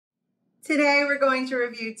Today we're going to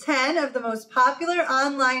review 10 of the most popular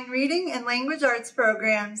online reading and language arts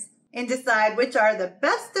programs and decide which are the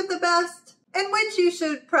best of the best and which you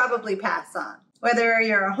should probably pass on. Whether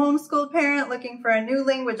you're a homeschool parent looking for a new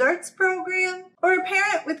language arts program or a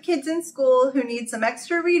parent with kids in school who need some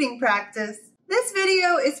extra reading practice, this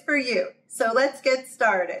video is for you. So let's get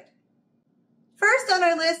started. First on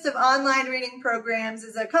our list of online reading programs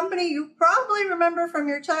is a company you probably remember from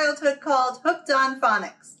your childhood called Hooked on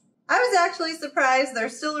Phonics. I was actually surprised they're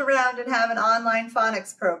still around and have an online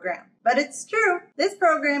phonics program. But it's true. This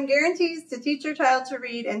program guarantees to teach your child to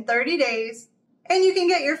read in 30 days, and you can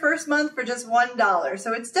get your first month for just $1,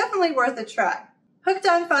 so it's definitely worth a try. Hooked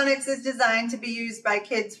on Phonics is designed to be used by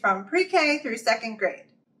kids from pre-K through 2nd grade.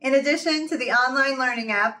 In addition to the online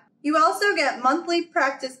learning app, you also get monthly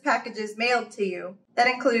practice packages mailed to you that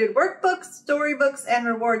include workbooks, storybooks, and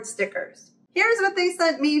reward stickers. Here's what they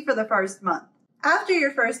sent me for the first month. After your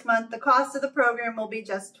first month, the cost of the program will be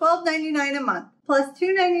just $12.99 a month, plus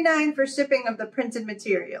 $2.99 for shipping of the printed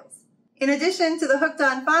materials. In addition to the Hooked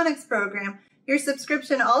on Phonics program, your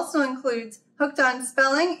subscription also includes Hooked on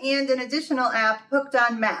Spelling and an additional app, Hooked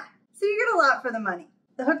on Math. So you get a lot for the money.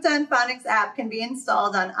 The Hooked on Phonics app can be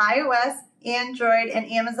installed on iOS, Android,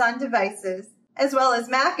 and Amazon devices, as well as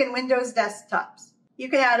Mac and Windows desktops. You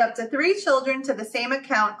can add up to 3 children to the same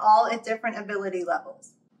account, all at different ability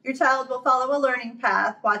levels. Your child will follow a learning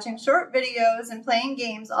path, watching short videos and playing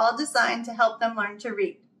games, all designed to help them learn to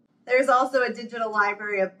read. There is also a digital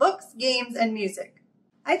library of books, games, and music.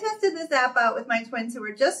 I tested this app out with my twins who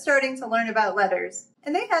were just starting to learn about letters,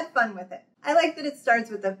 and they had fun with it. I like that it starts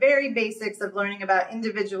with the very basics of learning about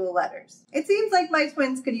individual letters. It seems like my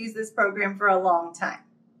twins could use this program for a long time.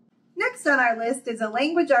 Next on our list is a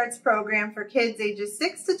language arts program for kids ages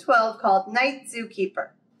 6 to 12 called Night Zookeeper.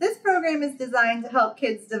 This program is designed to help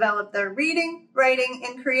kids develop their reading, writing,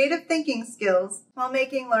 and creative thinking skills while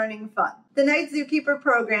making learning fun. The Night Zookeeper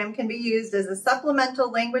program can be used as a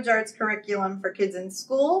supplemental language arts curriculum for kids in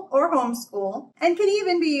school or homeschool, and can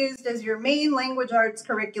even be used as your main language arts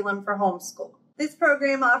curriculum for homeschool. This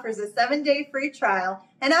program offers a 7-day free trial,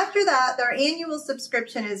 and after that, their annual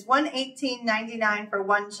subscription is $118.99 for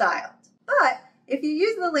one child. But if you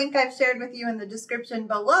use the link I've shared with you in the description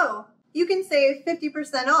below, you can save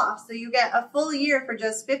 50% off, so you get a full year for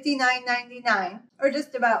just $59.99, or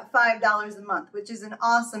just about $5 a month, which is an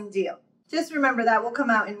awesome deal. Just remember that will come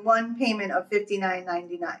out in one payment of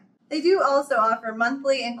 $59.99. They do also offer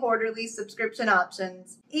monthly and quarterly subscription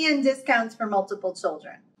options and discounts for multiple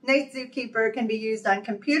children. Night Zookeeper can be used on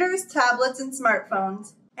computers, tablets, and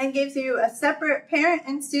smartphones, and gives you a separate parent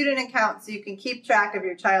and student account so you can keep track of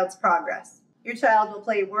your child's progress. Your child will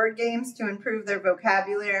play word games to improve their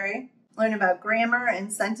vocabulary, learn about grammar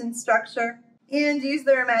and sentence structure, and use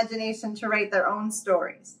their imagination to write their own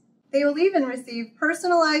stories. They will even receive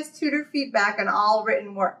personalized tutor feedback on all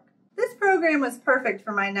written work. This program was perfect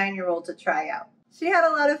for my 9-year-old to try out. She had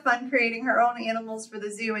a lot of fun creating her own animals for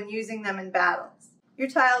the zoo and using them in battles. Your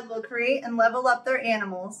child will create and level up their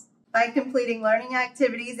animals by completing learning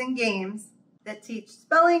activities and games that teach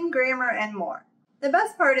spelling, grammar, and more. The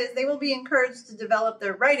best part is they will be encouraged to develop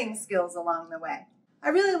their writing skills along the way. I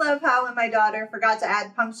really love how when my daughter forgot to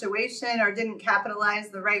add punctuation or didn't capitalize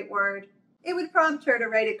the right word, it would prompt her to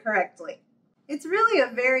write it correctly. It's really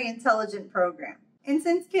a very intelligent program. And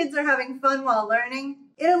since kids are having fun while learning,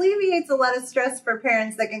 it alleviates a lot of stress for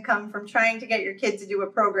parents that can come from trying to get your kid to do a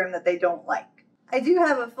program that they don't like. I do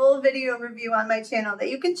have a full video review on my channel that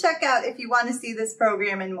you can check out if you want to see this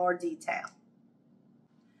program in more detail.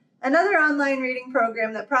 Another online reading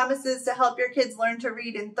program that promises to help your kids learn to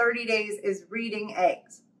read in 30 days is Reading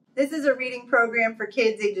Eggs. This is a reading program for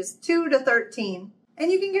kids ages 2 to 13,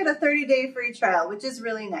 and you can get a 30-day free trial, which is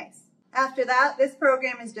really nice. After that, this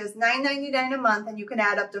program is just $9.99 a month, and you can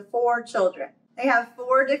add up to 4 children. They have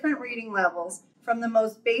 4 different reading levels, from the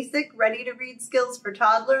most basic ready-to-read skills for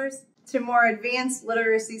toddlers to more advanced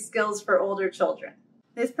literacy skills for older children.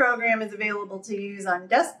 This program is available to use on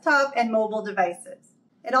desktop and mobile devices.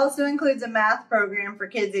 It also includes a math program for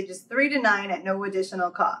kids ages 3 to 9 at no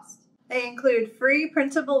additional cost. They include free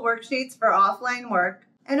printable worksheets for offline work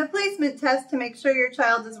and a placement test to make sure your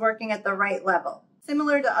child is working at the right level.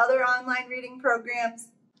 Similar to other online reading programs,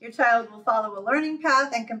 your child will follow a learning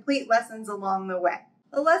path and complete lessons along the way.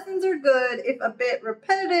 The lessons are good, if a bit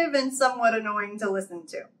repetitive and somewhat annoying to listen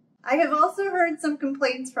to. I have also heard some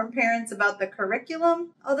complaints from parents about the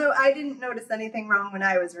curriculum, although I didn't notice anything wrong when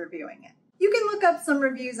I was reviewing it. You can look up some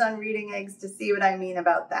reviews on Reading Eggs to see what I mean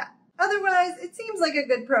about that. Otherwise, it seems like a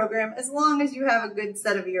good program as long as you have a good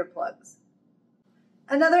set of earplugs.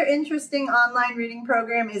 Another interesting online reading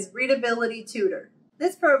program is Readability Tutor.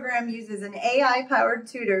 This program uses an AI-powered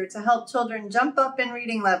tutor to help children jump up in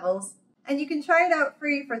reading levels, and you can try it out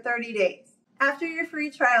free for 30 days. After your free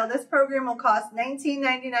trial, this program will cost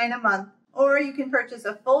 $19.99 a month, or you can purchase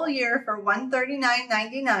a full year for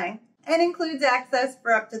 $139.99 and includes access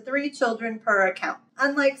for up to 3 children per account.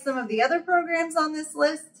 Unlike some of the other programs on this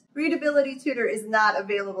list, Readability Tutor is not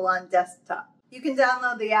available on desktop. You can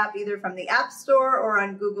download the app either from the App Store or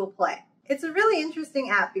on Google Play. It's a really interesting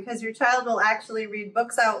app because your child will actually read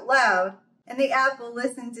books out loud, and the app will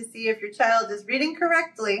listen to see if your child is reading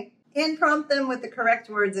correctly and prompt them with the correct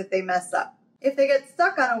words if they mess up. If they get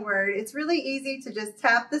stuck on a word, it's really easy to just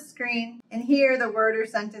tap the screen and hear the word or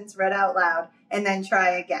sentence read out loud, and then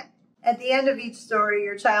try again. At the end of each story,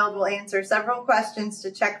 your child will answer several questions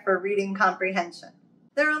to check for reading comprehension.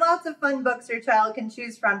 There are lots of fun books your child can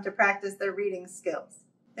choose from to practice their reading skills.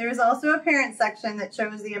 There is also a parent section that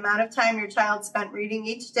shows the amount of time your child spent reading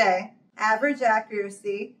each day, average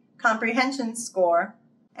accuracy, comprehension score,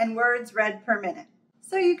 and words read per minute,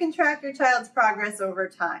 so you can track your child's progress over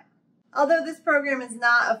time. Although this program is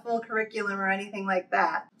not a full curriculum or anything like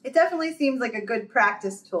that, it definitely seems like a good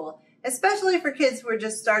practice tool, especially for kids who are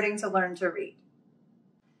just starting to learn to read.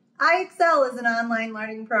 iExcel is an online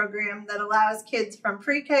learning program that allows kids from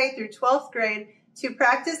pre-K through 12th grade to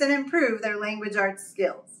practice and improve their language arts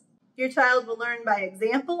skills. Your child will learn by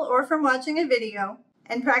example or from watching a video,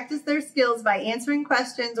 and practice their skills by answering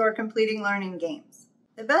questions or completing learning games.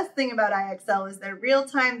 The best thing about iExcel is their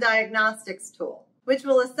real-time diagnostics tool, which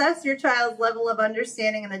will assess your child's level of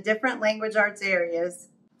understanding in the different language arts areas,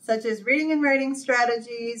 such as reading and writing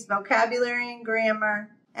strategies, vocabulary and grammar,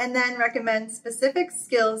 and then recommend specific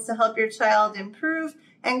skills to help your child improve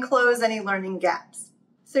and close any learning gaps.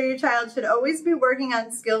 So your child should always be working on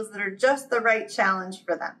skills that are just the right challenge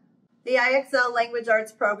for them. The iExcel Language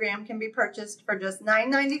Arts program can be purchased for just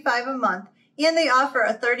 $9.95 a month, and they offer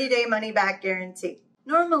a 30-day money-back guarantee.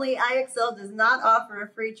 Normally, iExcel does not offer a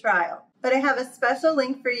free trial, but I have a special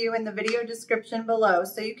link for you in the video description below,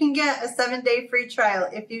 so you can get a 7-day free trial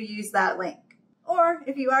if you use that link. Or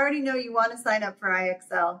if you already know you want to sign up for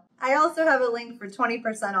iExcel, I also have a link for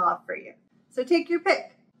 20% off for you. So take your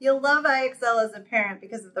pick. You'll love iExcel as a parent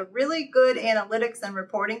because of the really good analytics and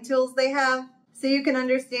reporting tools they have, so you can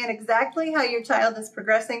understand exactly how your child is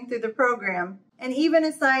progressing through the program and even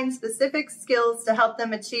assign specific skills to help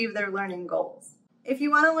them achieve their learning goals. If you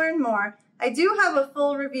want to learn more, I do have a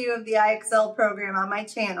full review of the iExcel program on my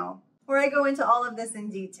channel, where I go into all of this in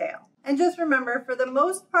detail. And just remember, for the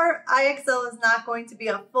most part, iExcel is not going to be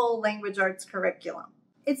a full language arts curriculum.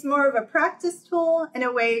 It's more of a practice tool and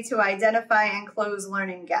a way to identify and close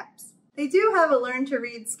learning gaps. They do have a Learn to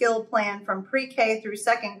Read skill plan from pre-K through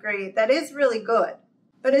 2nd grade that is really good.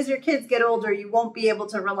 But as your kids get older, you won't be able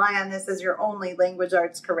to rely on this as your only language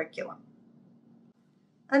arts curriculum.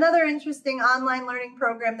 Another interesting online learning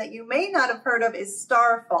program that you may not have heard of is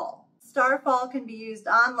Starfall. Starfall can be used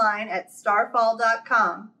online at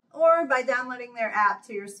starfall.com or by downloading their app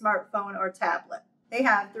to your smartphone or tablet. They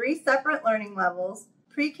have 3 separate learning levels: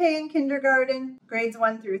 pre-K and kindergarten, grades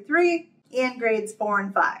 1 through 3, and grades 4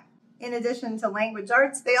 and 5. In addition to language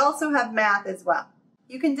arts, they also have math as well.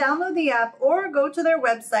 You can download the app or go to their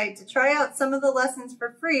website to try out some of the lessons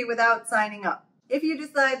for free without signing up. If you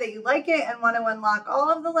decide that you like it and want to unlock all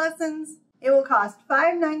of the lessons, it will cost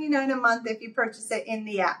 $5.99 a month if you purchase it in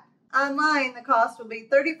the app. Online, the cost will be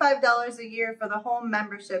 $35 a year for the home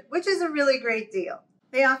membership, which is a really great deal.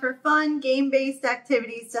 They offer fun, game-based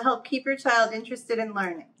activities to help keep your child interested in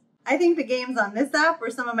learning. I think the games on this app were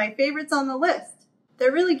some of my favorites on the list.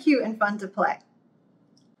 They're really cute and fun to play.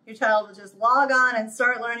 Your child will just log on and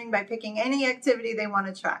start learning by picking any activity they want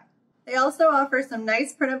to try. They also offer some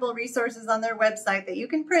nice printable resources on their website that you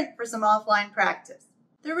can print for some offline practice.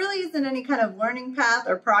 There really isn't any kind of learning path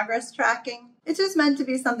or progress tracking. It's just meant to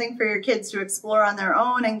be something for your kids to explore on their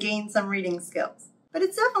own and gain some reading skills. But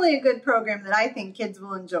it's definitely a good program that I think kids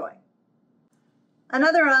will enjoy.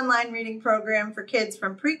 Another online reading program for kids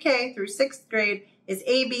from pre-K through 6th grade is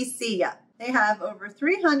ABC. They have over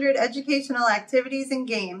 300 educational activities and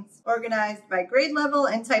games organized by grade level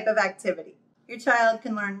and type of activity. Your child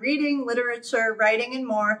can learn reading, literature, writing, and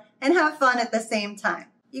more, and have fun at the same time.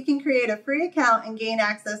 You can create a free account and gain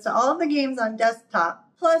access to all of the games on desktop,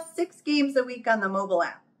 plus 6 games a week on the mobile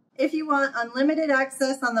app. If you want unlimited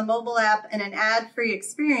access on the mobile app and an ad-free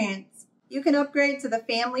experience, you can upgrade to the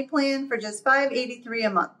family plan for just $5.83 a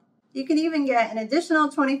month. You can even get an additional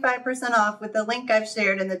 25% off with the link I've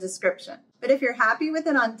shared in the description. But if you're happy with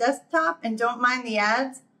it on desktop and don't mind the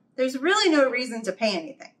ads, there's really no reason to pay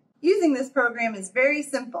anything. Using this program is very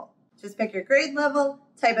simple. Just pick your grade level,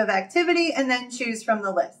 type of activity, and then choose from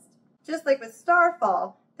the list. Just like with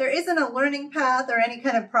Starfall, there isn't a learning path or any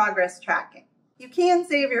kind of progress tracking. You can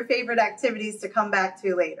save your favorite activities to come back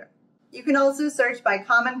to later. You can also search by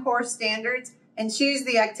Common Core standards and choose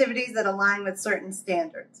the activities that align with certain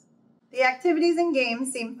standards. The activities and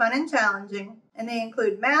games seem fun and challenging, and they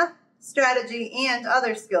include math, strategy, and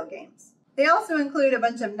other skill games. They also include a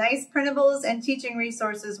bunch of nice printables and teaching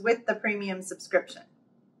resources with the premium subscription.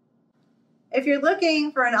 If you're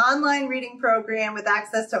looking for an online reading program with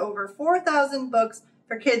access to over 4,000 books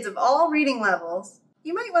for kids of all reading levels,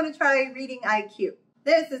 you might want to try Reading IQ.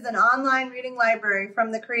 This is an online reading library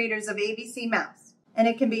from the creators of ABC Mouse, and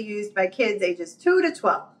it can be used by kids ages 2 to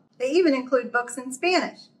 12. They even include books in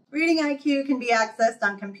Spanish. Reading IQ can be accessed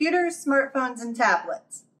on computers, smartphones, and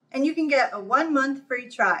tablets, and you can get a 1-month free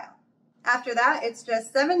trial. After that, it's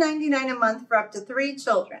just $7.99 a month for up to 3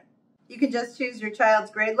 children. You can just choose your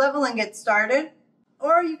child's grade level and get started,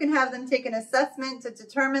 or you can have them take an assessment to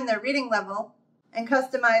determine their reading level and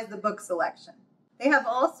customize the book selection. They have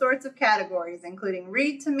all sorts of categories, including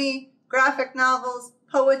Read to Me, graphic novels,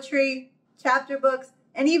 poetry, chapter books,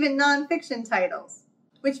 and even nonfiction titles,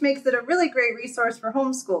 which makes it a really great resource for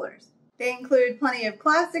homeschoolers. They include plenty of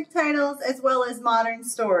classic titles as well as modern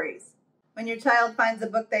stories. When your child finds a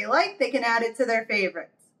book they like, they can add it to their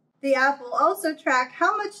favorites. The app will also track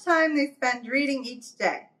how much time they spend reading each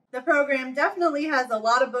day. The program definitely has a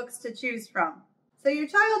lot of books to choose from, so your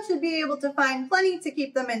child should be able to find plenty to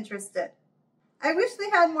keep them interested. I wish they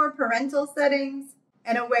had more parental settings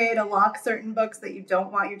and a way to lock certain books that you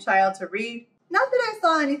don't want your child to read. Not that I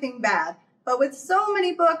saw anything bad, but with so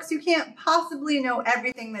many books, you can't possibly know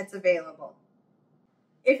everything that's available.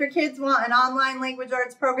 If your kids want an online language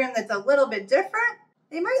arts program that's a little bit different,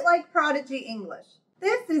 they might like Prodigy English.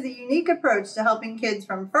 This is a unique approach to helping kids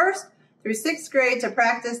from 1st through 6th grade to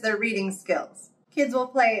practice their reading skills. Kids will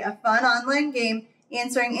play a fun online game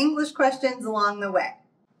answering English questions along the way.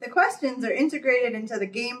 The questions are integrated into the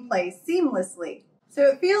gameplay seamlessly, so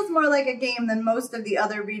it feels more like a game than most of the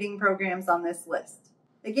other reading programs on this list.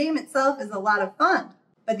 The game itself is a lot of fun,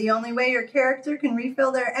 but the only way your character can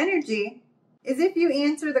refill their energy is if you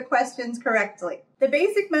answer the questions correctly. The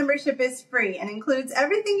basic membership is free and includes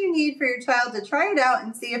everything you need for your child to try it out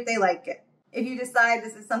and see if they like it. If you decide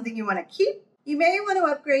this is something you want to keep, you may want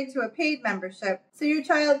to upgrade to a paid membership so your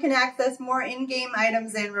child can access more in-game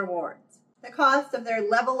items and rewards. The cost of their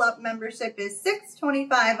Level Up membership is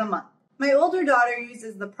 $6.25 a month. My older daughter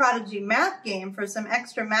uses the Prodigy math game for some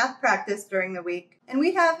extra math practice during the week, and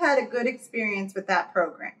we have had a good experience with that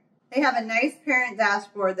program. They have a nice parent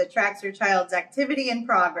dashboard that tracks your child's activity and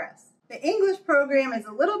progress. The English program is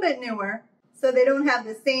a little bit newer, so they don't have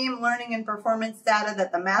the same learning and performance data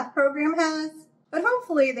that the math program has, but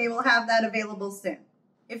hopefully they will have that available soon.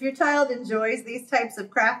 If your child enjoys these types of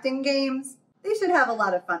crafting games, they should have a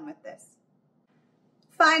lot of fun with this.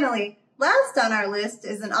 Finally, last on our list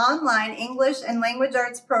is an online English and language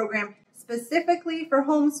arts program specifically for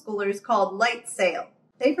homeschoolers called Light Sail.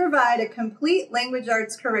 They provide a complete language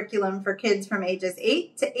arts curriculum for kids from ages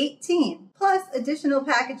 8 to 18, plus additional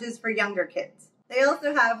packages for younger kids. They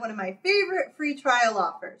also have one of my favorite free trial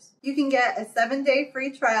offers. You can get a 7-day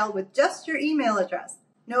free trial with just your email address,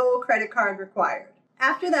 no credit card required.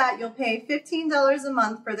 After that, you'll pay $15 a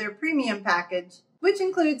month for their premium package, which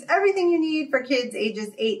includes everything you need for kids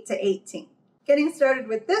ages 8 to 18. Getting started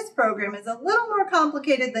with this program is a little more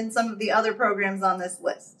complicated than some of the other programs on this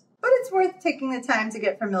list, but it's worth taking the time to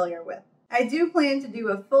get familiar with. I do plan to do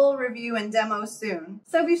a full review and demo soon,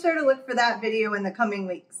 so be sure to look for that video in the coming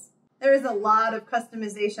weeks. There is a lot of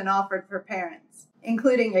customization offered for parents,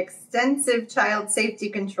 including extensive child safety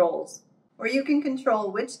controls, where you can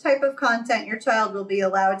control which type of content your child will be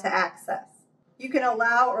allowed to access. You can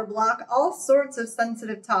allow or block all sorts of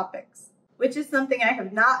sensitive topics, which is something I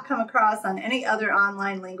have not come across on any other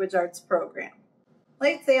online language arts program.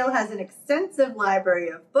 Light Sail has an extensive library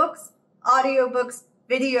of books, audiobooks,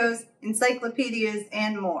 videos, encyclopedias,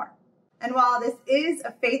 and more. And while this is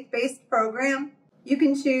a faith-based program, you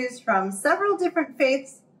can choose from several different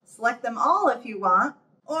faiths, select them all if you want,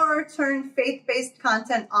 or turn faith-based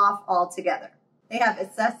content off altogether. They have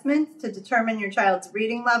assessments to determine your child's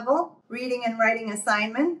reading level, reading and writing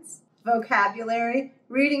assignments, vocabulary,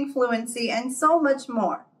 reading fluency, and so much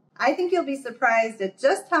more. I think you'll be surprised at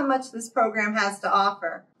just how much this program has to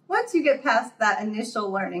offer once you get past that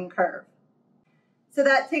initial learning curve. So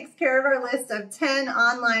that takes care of our list of 10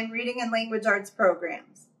 online reading and language arts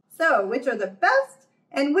programs. So which are the best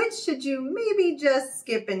and which should you maybe just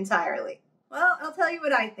skip entirely? Well, I'll tell you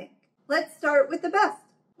what I think. Let's start with the best.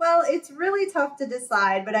 Well, it's really tough to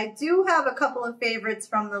decide, but I do have a couple of favorites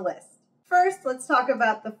from the list. First, let's talk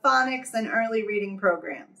about the phonics and early reading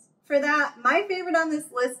programs. For that, my favorite on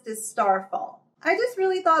this list is Starfall. I just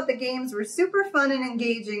really thought the games were super fun and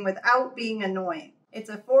engaging without being annoying. It's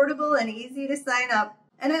affordable and easy to sign up,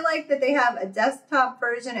 and I like that they have a desktop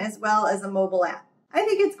version as well as a mobile app. I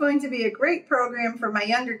think it's going to be a great program for my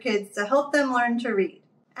younger kids to help them learn to read.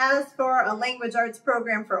 As for a language arts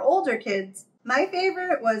program for older kids, my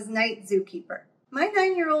favorite was Night Zookeeper. My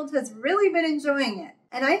 9-year-old has really been enjoying it,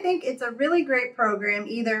 and I think it's a really great program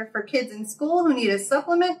either for kids in school who need a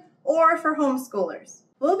supplement or for homeschoolers.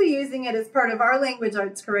 We'll be using it as part of our language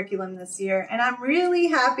arts curriculum this year, and I'm really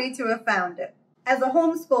happy to have found it. As a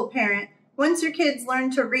homeschool parent, once your kids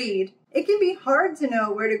learn to read, it can be hard to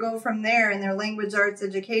know where to go from there in their language arts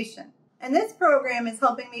education. And this program is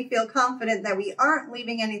helping me feel confident that we aren't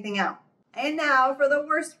leaving anything out. And now for the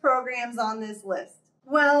worst programs on this list.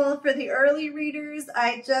 Well, for the early readers,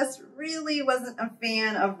 I just really wasn't a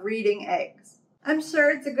fan of Reading Eggs. I'm sure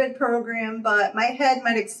it's a good program, but my head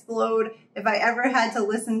might explode if I ever had to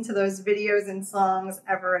listen to those videos and songs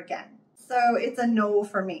ever again. So it's a no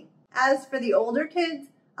for me. As for the older kids,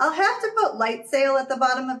 I'll have to put Light Sail at the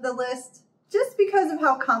bottom of the list, just because of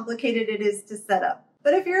how complicated it is to set up.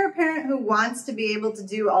 But if you're a parent who wants to be able to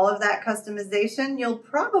do all of that customization, you'll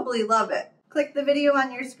probably love it. Click the video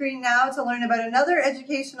on your screen now to learn about another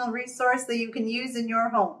educational resource that you can use in your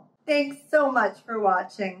home. Thanks so much for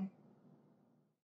watching.